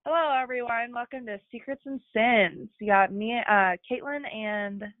everyone. Welcome to Secrets and Sins. You got me, Caitlin,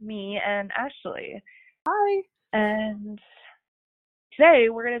 and me, and Ashley. Hi. And today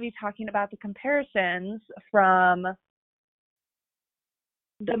we're going to be talking about the comparisons from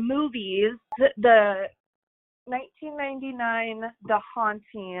the movies, the 1999, The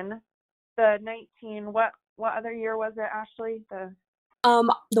Haunting, the what other year was it, Ashley? The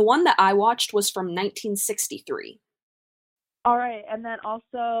one that I watched was from 1963. All right, and then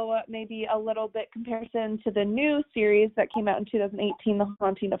also maybe a little bit comparison to the new series that came out in 2018, The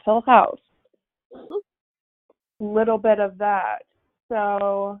Haunting of Hill House. Little bit of that.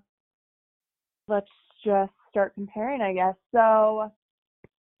 So let's just start comparing, I guess. So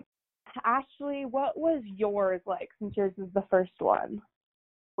Ashley, what was yours like, since yours is the first one?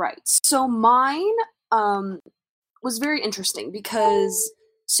 Right. So mine was very interesting because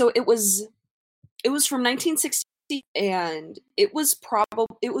it was from 1960, and it was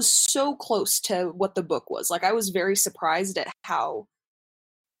so close to what the book was. Like, I was very surprised at how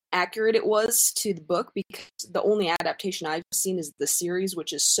accurate it was to the book, because the only adaptation I've seen is the series,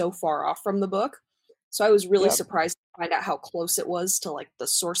 which is so far off from the book. So I was really surprised to find out how close it was to like the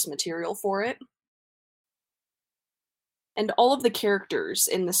source material for it. And all of the characters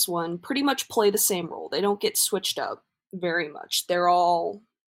in this one pretty much play the same role. They don't get switched up very much. They're all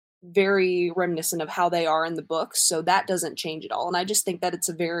very reminiscent of how they are in the book, so that doesn't change at all. And I just think that it's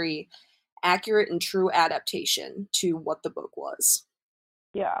a very accurate and true adaptation to what the book was.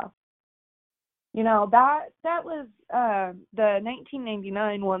 Yeah. You know, that was the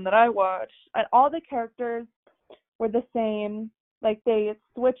 1999 one that I watched. And all the characters were the same. Like, they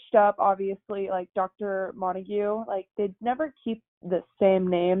switched up, obviously, like Dr. Montague. Like, they'd never keep the same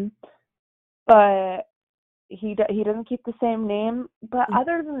name, but he doesn't keep the same name. But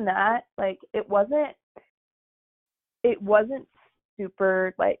other than that, like, it wasn't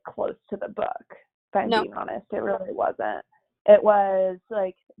super, like, close to the book, if I'm being honest. It really wasn't. It was,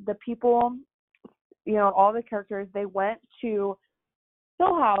 like, the people, you know, all the characters, they went to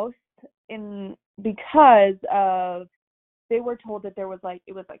Hill House because of, they were told that there was, like,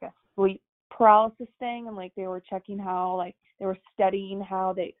 it was like a sleep paralysis thing, and like they were checking how, like, they were studying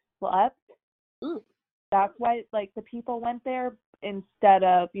how they slept. That's why, like, the people went there, instead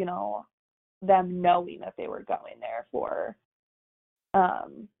of, you know, them knowing that they were going there for that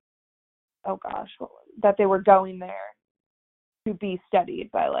they were going there to be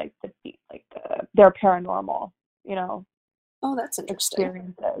studied by, like, their paranormal, you know. Oh, that's interesting.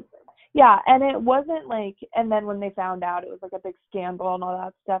 Experiences. Yeah, and it wasn't like, and then when they found out, it was like a big scandal and all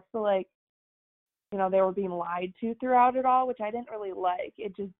that stuff. So, like, you know, they were being lied to throughout it all, which I didn't really like.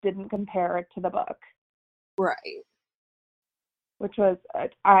 It just didn't compare it to the book. Right. Which was,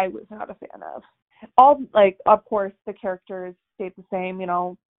 I was not a fan of. All, like, of course, the characters stayed the same, you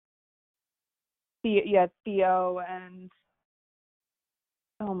know. Theo and,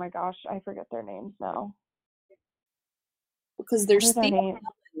 oh my gosh, I forget their names now. Because there's Theo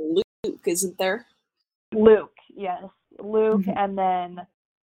and Luke, isn't there? Luke, yes. Luke, and then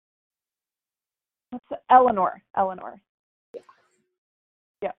Eleanor.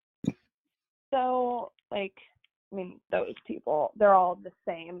 Yeah. So, like, I mean, those people, they're all the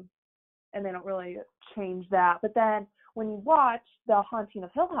same, and they don't really change that. But then when you watch The Haunting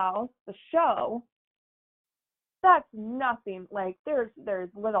of Hill House, the show, that's nothing. Like, there's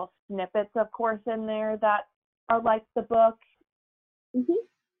little snippets, of course, in there that are like the book.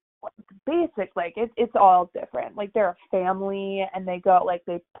 Basic, like, it's all different. Like, they're a family, and they go, like,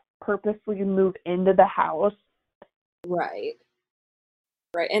 they purposely move into the house. Right.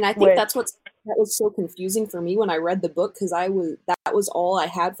 And I think that was so confusing for me when I read the book, because that was all I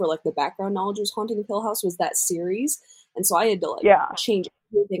had for, like, the background knowledge was Haunting of Hill House, was that series. And so I had to, like, change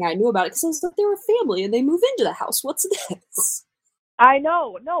everything I knew about it, because I was like, they're a family and they move into the house. What's this? I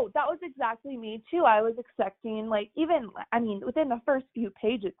know. No, that was exactly me too. I was expecting, like, even, I mean, within the first few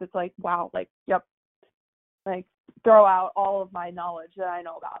pages, it's like, wow, like, yep, like, throw out all of my knowledge that I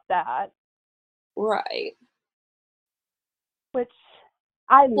know about that. Right. Which,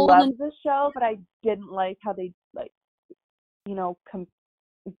 I loved the show, but I didn't like how they, like, you know,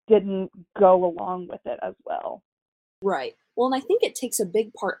 didn't go along with it as well. Right. Well, and I think it takes a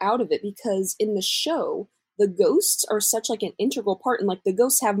big part out of it, because in the show, the ghosts are such, like, an integral part, and, like, the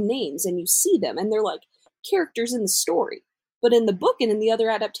ghosts have names and you see them and they're, like, characters in the story. But in the book and in the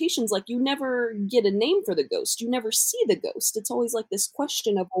other adaptations, like, you never get a name for the ghost. You never see the ghost. It's always, like, this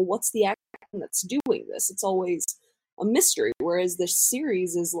question of, well, what's the actor that's doing this? It's always a mystery, whereas this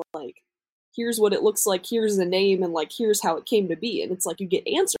series is, like, here's what it looks like, here's the name, and, like, here's how it came to be. And it's like you get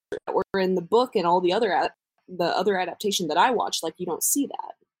answers. Where in the book and all the other adaptation that I watched, like, you don't see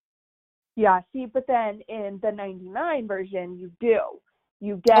that. Yeah, see, but then in the 99 version, you do.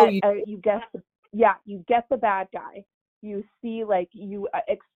 You get, you get the bad guy. You see, like,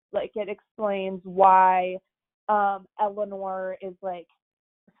 like, it explains why Eleanor is, like,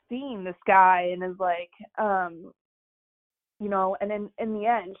 seeing this guy and is, like, and in the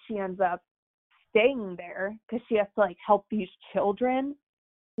end, she ends up staying there because she has to, like, help these children.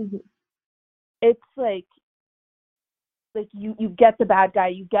 Mm-hmm. It's, like you get the bad guy,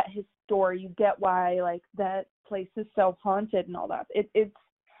 you get his story, you get why, like, that place is so haunted and all that. It's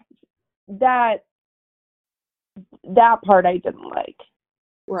that part I didn't like.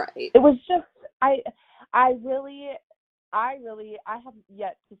 Right. It was just I have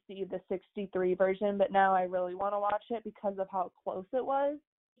yet to see the 63 version, but now I really want to watch it because of how close it was.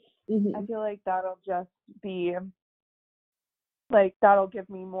 Mm-hmm. I feel like that'll just be like, that'll give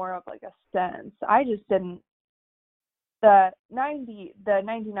me more of, like, a sense. I just didn't. The 99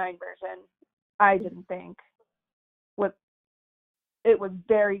 version, I didn't think it was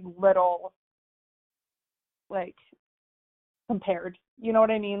very little, like, compared. You know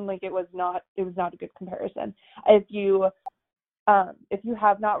what I mean? Like, it was not a good comparison. If you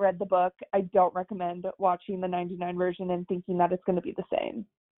have not read the book, I don't recommend watching the 99 version and thinking that it's going to be the same.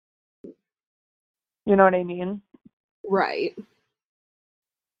 You know what I mean? Right.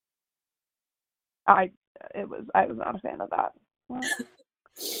 I was not a fan of that.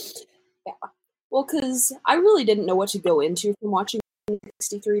 Yeah. Well, because I really didn't know what to go into from watching the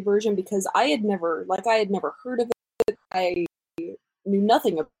 63 version because I had never heard of it. I knew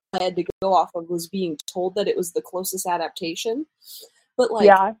nothing about it. I had to go off of was being told that it was the closest adaptation. But, like,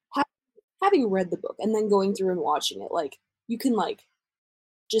 Yeah. having read the book and then going through and watching it, like, you can, like,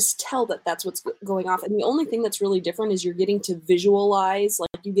 just tell that that's what's going off. And the only thing that's really different is you're getting to visualize,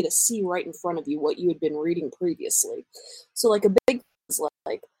 like, you get to see right in front of you what you had been reading previously. So, like, a big thing is,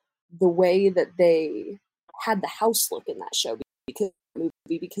 like, the way that they had the house look in that show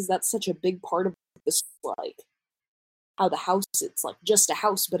because that's such a big part of this, like, how the house, it's like just a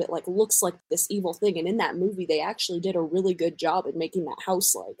house, but it, like, looks like this evil thing. And in that movie, they actually did a really good job at making that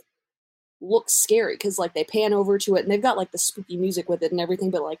house, like, look scary because, like, they pan over to it and they've got, like, the spooky music with it and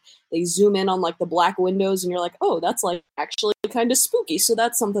everything, but, like, they zoom in on, like, the black windows and you're like, oh, that's, like, actually kind of spooky. So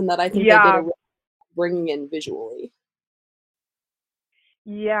that's something that I think they did a really bringing in visually.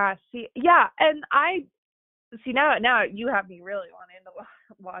 Yeah, and I see now you have me really wanting to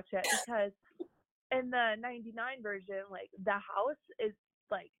watch it because in the 99 version, like, the house is,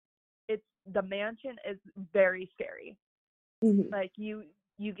 like, the mansion is very scary. Mm-hmm. Like, you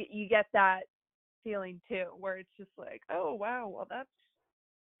get that feeling too, where it's just like, oh wow, well, that's,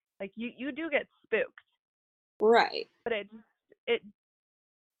 like, you do get spooked. Right. But it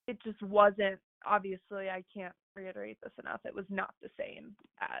just wasn't, obviously, I can't reiterate this enough, it was not the same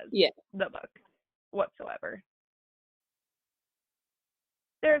as the book whatsoever.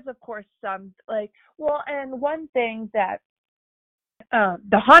 There's, of course, some, like, well, and one thing that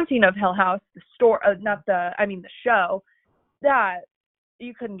The Haunting of Hill House, the show, that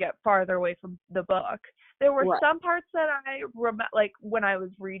you couldn't get farther away from the book. There were some parts that I remember, like, when I was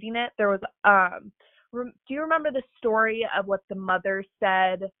reading it, there was, do you remember the story of what the mother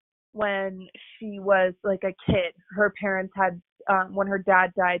said when she was, like, a kid? Her parents had, when her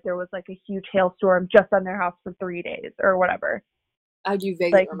dad died, there was, like, a huge hailstorm just on their house for 3 days or whatever. I do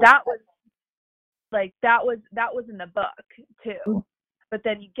vaguely like remember that was like that was in the book too. Mm-hmm. But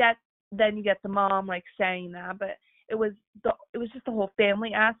then you get the mom, like, saying that, but it was just the whole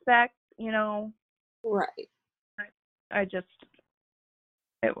family aspect, you know. Right. I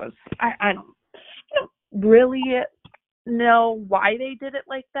don't really know why they did it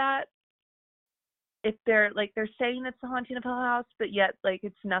like that. If they're saying it's The Haunting of Hill House, but yet, like,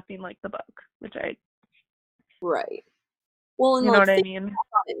 it's nothing like the book, which right. Well, and, you like, know what I mean?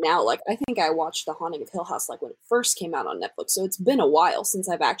 Now, like, I think I watched The Haunting of Hill House, like, when it first came out on Netflix, so it's been a while since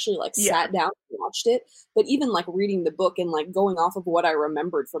I've actually, like, sat down and watched it. But even, like, reading the book and, like, going off of what I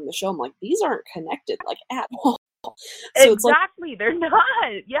remembered from the show, I'm like, these aren't connected, like, at all. So exactly, they're not.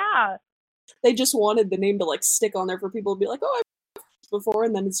 Yeah, they just wanted the name to, like, stick on there for people to be like, oh, I've watched this before,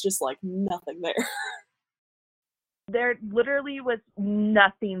 and then it's just, like, nothing there. There literally was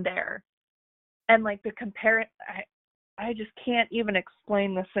nothing there, and, like, the I just can't even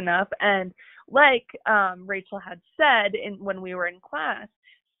explain this enough. And, like, Rachel had said when we were in class,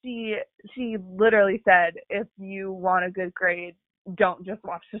 she literally said, if you want a good grade, don't just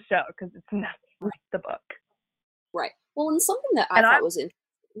watch the show because it's nothing like the book. Right. Well, and something that I thought was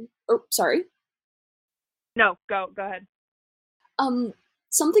interesting. Oh, sorry. No, go ahead.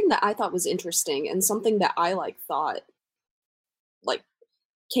 Something that I thought was interesting and something that I, like, thought, like,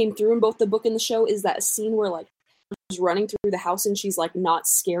 came through in both the book and the show is that scene where like she's running through the house and she's like not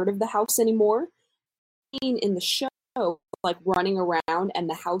scared of the house anymore. In the show, like running around and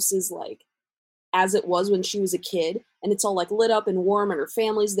the house is like as it was when she was a kid, and it's all like lit up and warm and her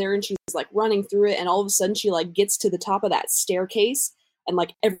family's there and she's like running through it, and all of a sudden she like gets to the top of that staircase and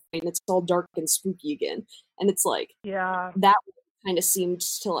like everything, it's all dark and spooky again. And it's like, Yeah. that kind of seemed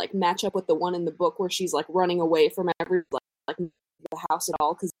to like match up with the one in the book where she's like running away from every like the house at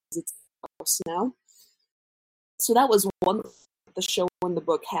all because it's a house now. So that was one the show and the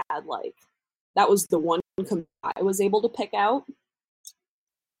book had, like, that was the one I was able to pick out.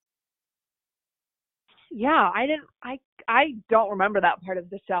 Yeah, I don't remember that part of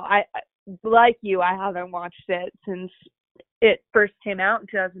the show. I like you, I haven't watched it since it first came out in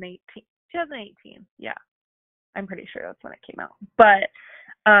 2018. Yeah. I'm pretty sure that's when it came out. But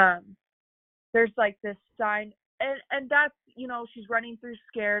there's like this sign, and that's, you know, she's running through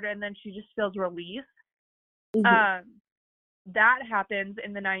scared and then she just feels relief. Mm-hmm. That happens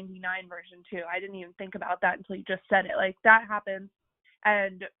in the 99 version too. I didn't even think about that until you just said it. Like, that happens,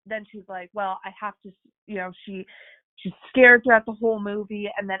 and then she's like, well, I have to, you know, she's scared throughout the whole movie,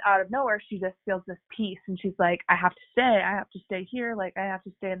 and then out of nowhere she just feels this peace, and she's like, I have to stay here, like I have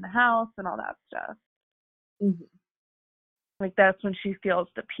to stay in the house and all that stuff. Mm-hmm. Like, that's when she feels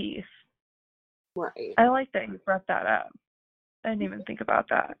the peace. Right. I like that you brought that up. I didn't even think about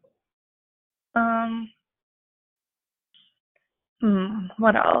that.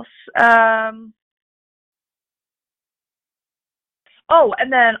 What else? Oh,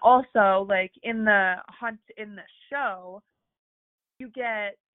 and then also, like, in the hunt in the show, you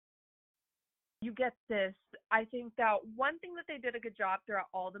get this. I think that one thing that they did a good job throughout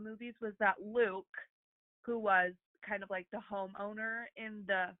all the movies was that Luke, who was kind of like the homeowner in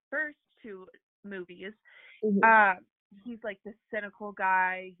the first two movies, mm-hmm. He's like this cynical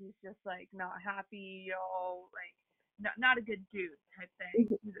guy. He's just like not happy, you know, like not a good dude type thing.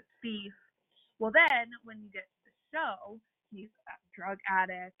 Mm-hmm. He's a thief. Well, then when you get to the show, he's a drug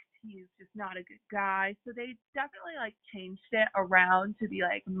addict. He's just not a good guy. So they definitely like changed it around to be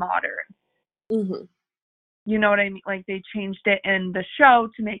like modern. Mm-hmm. You know what I mean? Like, they changed it in the show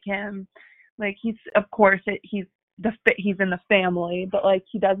to make him like, he's, of course, he's in the family, but like,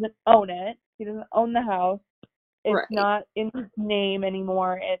 he doesn't own it. He doesn't own the house. It's right. Not in his name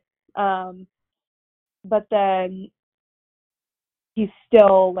anymore. It's but then he's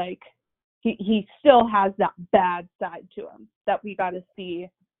still like, he still has that bad side to him that we got to see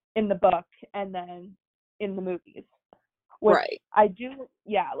in the book and then in the movies. Which right. I do,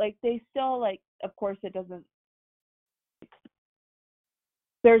 yeah, like, they still, like, of course it doesn't,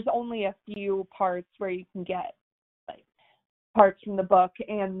 there's only a few parts where you can get like parts from the book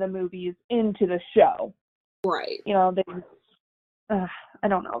and the movies into the show. Right. You know, I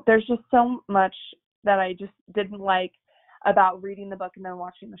don't know. There's just so much that I just didn't like about reading the book and then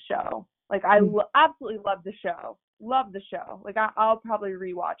watching the show. Like, I absolutely love the show. Love the show. Like, I'll probably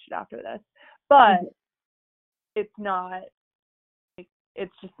rewatch it after this. But it's not, like,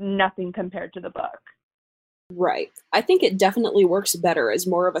 it's just nothing compared to the book. Right. I think it definitely works better as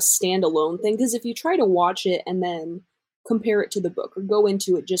more of a standalone thing, because if you try to watch it and then compare it to the book or go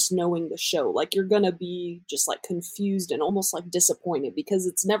into it just knowing the show, like, you're gonna be just like confused and almost like disappointed because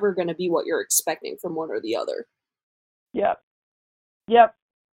it's never gonna be what you're expecting from one or the other. Yep.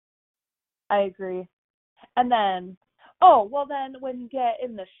 I agree. And then, then when you get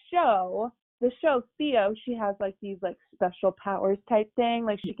in the show Theo, she has like these like special powers type thing,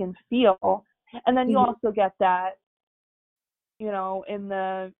 like she can feel. And then you also get that, you know, in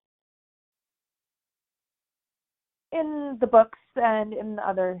the books and in the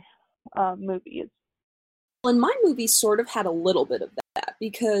other movies. Well, and my movie sort of had a little bit of that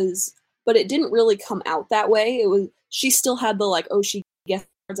but it didn't really come out that way. She still had the like, she gets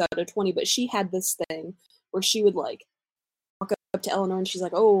out of 20, but she had this thing where she would like walk up to Eleanor and she's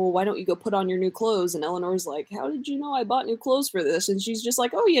like, oh, why don't you go put on your new clothes? And Eleanor's like, how did you know I bought new clothes for this? And she's just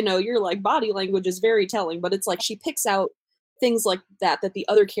like, oh, you know, your like body language is very telling. But it's like she picks out things like that the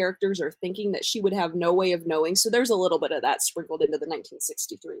other characters are thinking that she would have no way of knowing. So there's a little bit of that sprinkled into the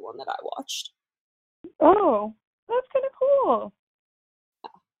 1963 one that I watched. Oh, that's kind of cool.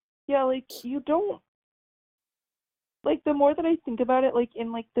 Yeah, like, you don't, like, the more that I think about it, like,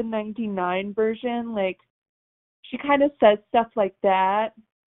 in like the 99 version, like, she kind of says stuff like that,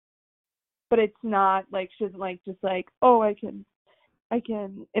 but it's not like, she doesn't like just like, oh, I can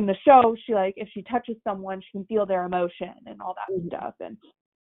in the show, she like, if she touches someone, she can feel their emotion and all that stuff,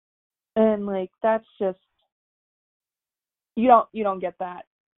 and like, that's just, you don't get that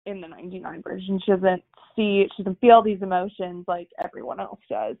in the 99 version. She doesn't feel these emotions like everyone else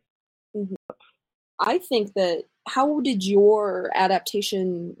does. Mm-hmm. I think that, how did your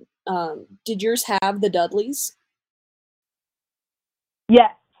adaptation, did yours have the Dudleys?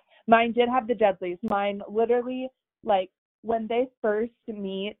 Yes, mine did have the Dudleys. Mine literally, like, when they first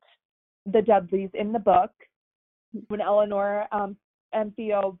meet the Dudleys in the book, when Eleanor and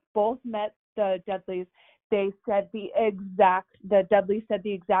Theo both met the Dudleys, the Dudleys said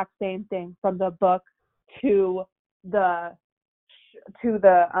the exact same thing from the book to the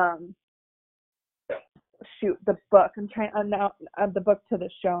the book. I'm now the book to the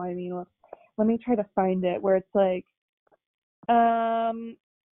show. I mean, let me try to find it where it's like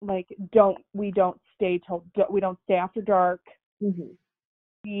we don't stay after dark. Mm-hmm.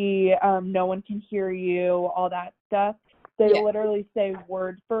 No one can hear you, all that stuff. They literally say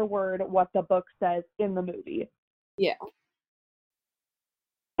word for word what the book says in the movie. Yeah.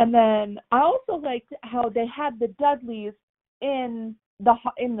 And then I also liked how they had the Dudleys in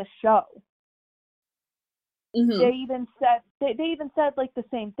the show. Mm-hmm. They even said like the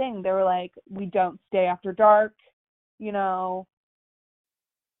same thing. They were like, we don't stay after dark, you know,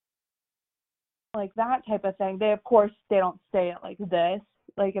 like that type of thing. They don't say it like this,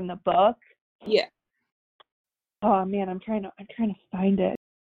 like in the book. Yeah. Oh man, I'm trying to find it.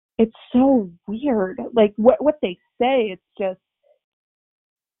 It's so weird. Like what they say, it's just.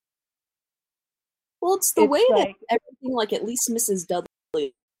 Well, it's the way that everything, like at least Mrs.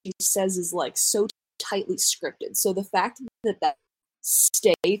 Dudley, she says is like so tightly scripted. So the fact that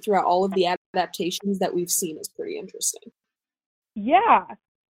stay throughout all of the adaptations that we've seen is pretty interesting. Yeah.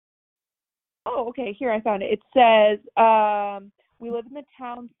 Oh, okay. Here, I found it. It says, we live in the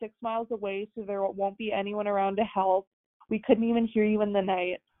town 6 miles away, so there won't be anyone around to help. We couldn't even hear you in the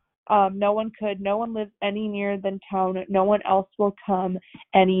night. No one could. No one lives any nearer than town. No one else will come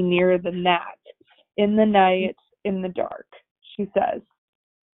any nearer than that. In the night, in the dark, she says.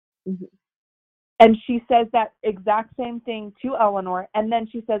 Mm-hmm. And she says that exact same thing to Eleanor, and then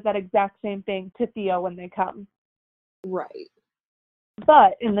she says that exact same thing to Theo when they come. Right.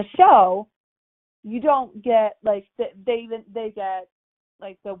 But in the show, you don't get like they get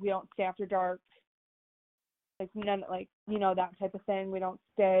like the we don't stay after dark, like none, like, you know, that type of thing. We don't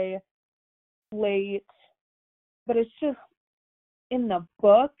stay late, but it's just in the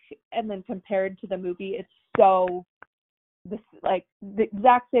book and then compared to the movie, it's so like the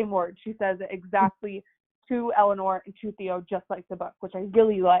exact same word. She says it exactly to Eleanor and to Theo, just like the book, which I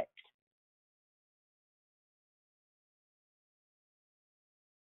really liked.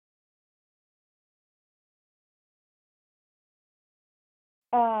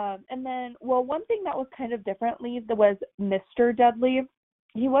 And then, well, one thing that was kind of differently was Mr. Dudley.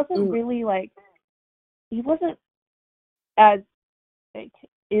 He wasn't really like, he wasn't as like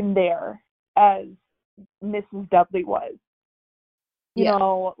in there as Mrs. Dudley was. You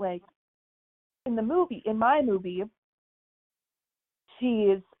know, like in my movie,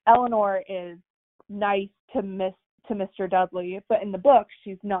 Eleanor is nice to Mr. Dudley, but in the book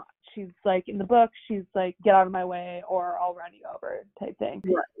she's not. She's like, in the book she's like, get out of my way or I'll run you over type thing.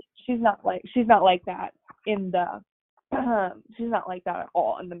 Right. She's not like that in the she's not like that at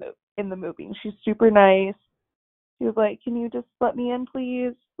all in the movie. She's super nice. She was like, can you just let me in,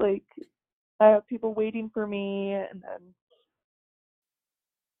 please? Like, I have people waiting for me. And then,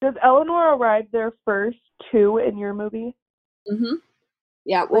 does Eleanor arrive there first too in your movie? Mm-hmm.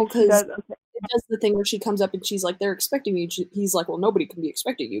 Yeah, well, because it does the thing where she comes up and she's like, they're expecting me. He's like, well, nobody can be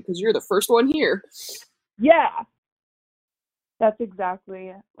expecting you because you're the first one here. Yeah. That's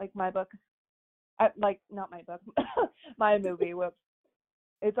exactly like my book. Not my book. My movie. Whoops.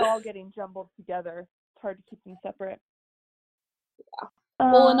 It's all getting jumbled together. It's hard to keep them separate. Yeah.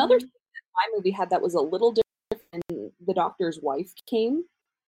 Well, another thing that my movie had that was a little different when the doctor's wife came,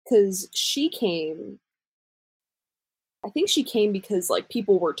 because she came, I think she came because like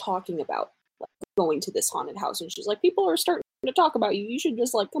people were talking about like going to this haunted house, and she's like, people are starting to talk about you. You should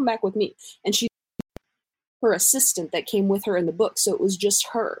just like come back with me. And she, her assistant that came with her in the book, so it was just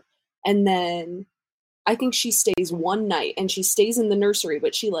her. And then I think she stays one night and she stays in the nursery,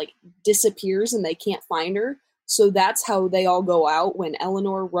 but she like disappears and they can't find her. So that's how they all go out when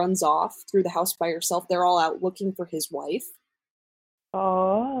Eleanor runs off through the house by herself. They're all out looking for his wife.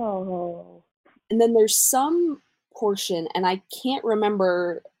 Oh. And then there's some portion, and I can't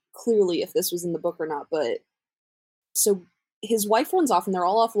remember clearly if this was in the book or not, but so his wife runs off and they're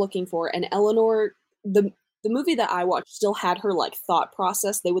all off looking for her, and Eleanor, the movie that I watched still had her like thought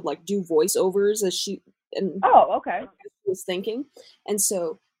process. They would like do voiceovers as she was thinking. And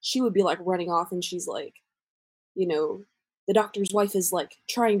so she would be like running off and she's like, you know, the doctor's wife is like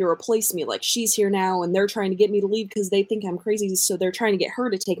trying to replace me, like she's here now and they're trying to get me to leave because they think I'm crazy, so they're trying to get her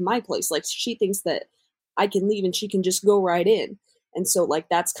to take my place. Like she thinks that I can leave and she can just go right in. And so like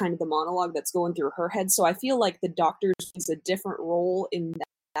that's kind of the monologue that's going through her head. So I feel like the doctor plays a different role in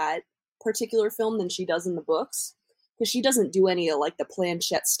that particular film than she does in the books. Because she doesn't do any of like the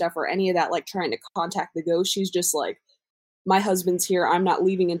planchette stuff or any of that like trying to contact the ghost. She's just like, my husband's here, I'm not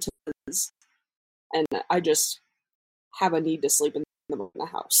leaving until this, and I just have a need to sleep in the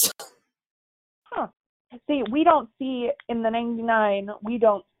house. Huh. See, we don't see, in the 99, we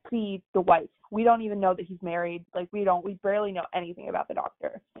don't see the wife. We don't even know that he's married. Like, we barely know anything about the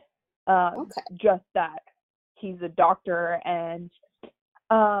doctor. Okay. Just that he's a doctor, and,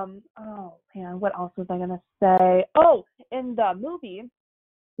 oh, man, what else was I going to say? Oh, in the movie,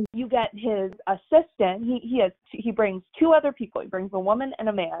 you get his assistant. He brings two other people. He brings a woman and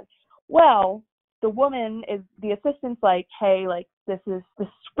a man. Well, the woman is, the assistant's like, hey, like, this is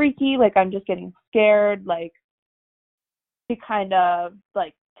freaky, like, I'm just getting scared, like, she kind of,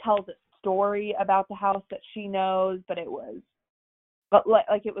 like, tells a story about the house that she knows, but it was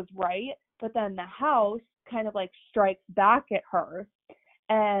right, but then the house kind of, like, strikes back at her,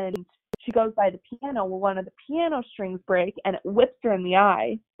 and she goes by the piano. Well, one of the piano strings break, and it whips her in the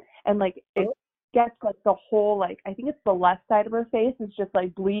eye, and, like, it gets, like, the whole, like, I think it's the left side of her face is just,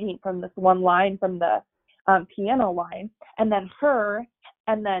 like, bleeding from this one line from the piano line. And then her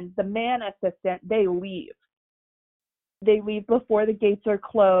and then the man assistant, they leave before the gates are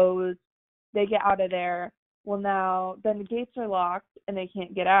closed. They get out of there. Well, now then the gates are locked and they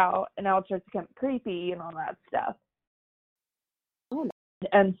can't get out, and now it starts to become creepy and all that stuff.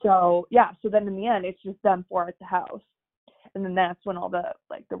 And so then in the end it's just them four at the house. And then that's when all the,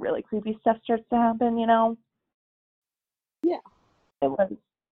 like, the really creepy stuff starts to happen, you know? Yeah.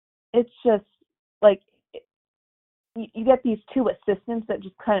 It's just, like, you get these two assistants that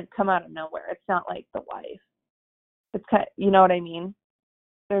just kind of come out of nowhere. It's not like the wife. It's kind of, you know what I mean?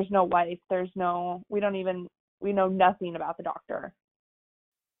 There's no wife. We know nothing about the doctor.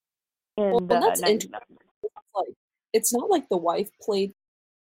 That's interesting. Like, it's not like the wife played,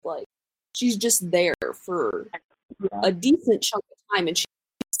 like, she's just there for a decent chunk of time, and she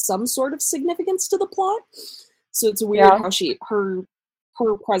has some sort of significance to the plot. So it's weird how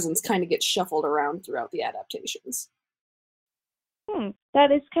her presence kind of gets shuffled around throughout the adaptations.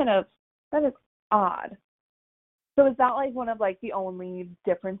 That is odd. So is that, like, one of, like, the only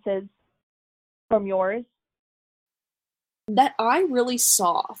differences from yours? That I really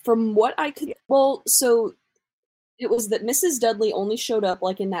saw, from what I could, well, so it was that Mrs. Dudley only showed up,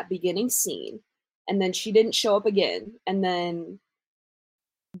 like, in that beginning scene, and then she didn't show up again, and then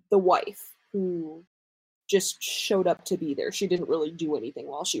the wife, who just showed up to be there, she didn't really do anything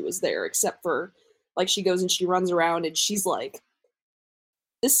while she was there, except for, like, she goes and she runs around, and she's like,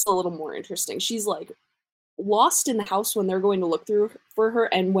 this is a little more interesting, she's, like, lost in the house when they're going to look through for her,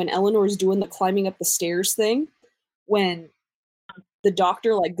 and when Eleanor's doing the climbing up the stairs thing, when the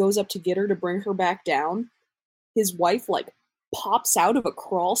doctor, like, goes up to get her to bring her back down, his wife, like, pops out of a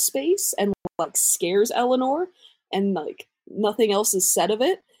crawl space and, like, scares Eleanor, and, like, nothing else is said of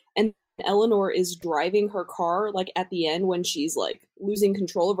it. And Eleanor is driving her car, like, at the end when she's, like, losing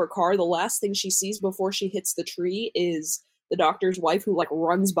control of her car. The last thing she sees before she hits the tree is the doctor's wife, who, like,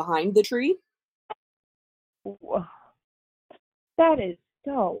 runs behind the tree. That is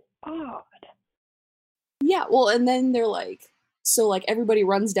so odd. Yeah, well, and then they're like, so, like, everybody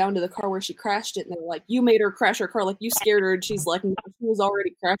runs down to the car where she crashed it, and they're like, you made her crash her car, like, you scared her, and she's like, no, she was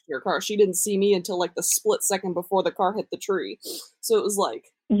already crashing her car. She didn't see me until, like, the split second before the car hit the tree. So it was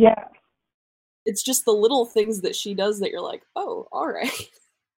like, yeah. It's just the little things that she does that you're like, oh, all right.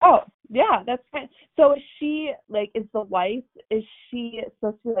 Oh, yeah, that's fine. So is she, like, is the wife, is she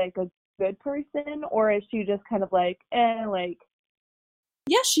supposed to be, like, a good person, or is she just kind of like, like...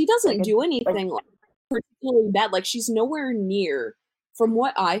 Yeah, she doesn't do anything like particularly bad. Like, she's nowhere near, from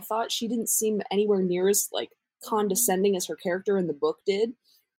what I thought, she didn't seem anywhere near as, like, condescending as her character in the book did.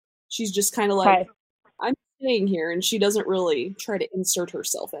 She's just kind of like, I'm staying here, and she doesn't really try to insert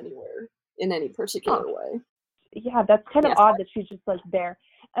herself anywhere in any particular way. Yeah, that's kind of odd that she's just, like, there.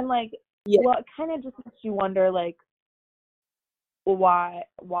 And, like, well, it kind of just makes you wonder, like, why?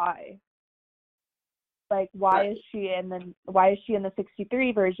 Like, why is she in the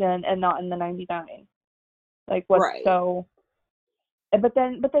 63 version and not in the 99? Like, what's so... But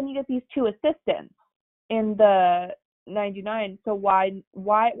then you get these two assistants in the 99. So why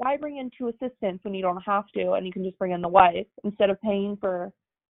bring in two assistants when you don't have to, and you can just bring in the wife instead of paying for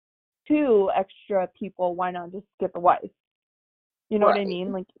two extra people? Why not just get the wife? You know what I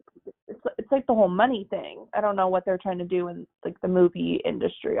mean? Like, it's like the whole money thing. I don't know what they're trying to do in like the movie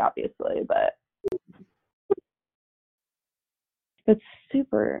industry, obviously, but it's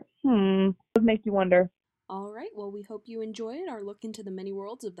super. It would make you wonder. All right, well, we hope you enjoyed our look into the many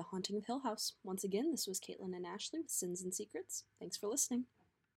worlds of The Haunting of Hill House. Once again, this was Caitlin and Ashley with Sins and Secrets. Thanks for listening.